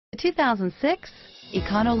2006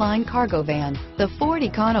 Econoline cargo van. The Ford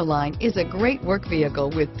Econoline is a great work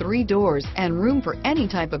vehicle with 3 doors and room for any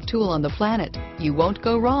type of tool on the planet. You won't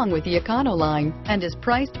go wrong with the Econoline and is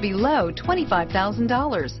priced below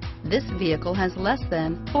 $25,000. This vehicle has less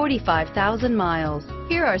than 45,000 miles.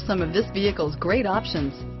 Here are some of this vehicle's great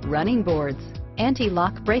options: running boards,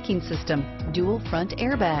 anti-lock braking system, dual front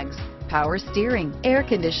airbags, power steering, air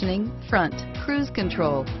conditioning, front, cruise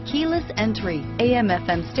control, keyless entry,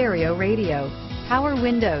 AM/FM stereo radio, power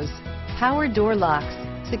windows, power door locks,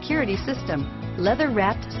 security system,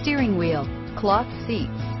 leather-wrapped steering wheel, cloth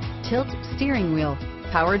seats, tilt steering wheel,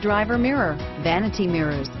 power driver mirror, vanity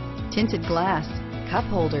mirrors, tinted glass, cup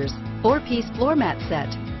holders, 4-piece floor mat set.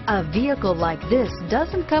 A vehicle like this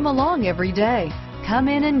doesn't come along every day. Come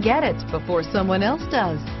in and get it before someone else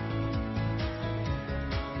does.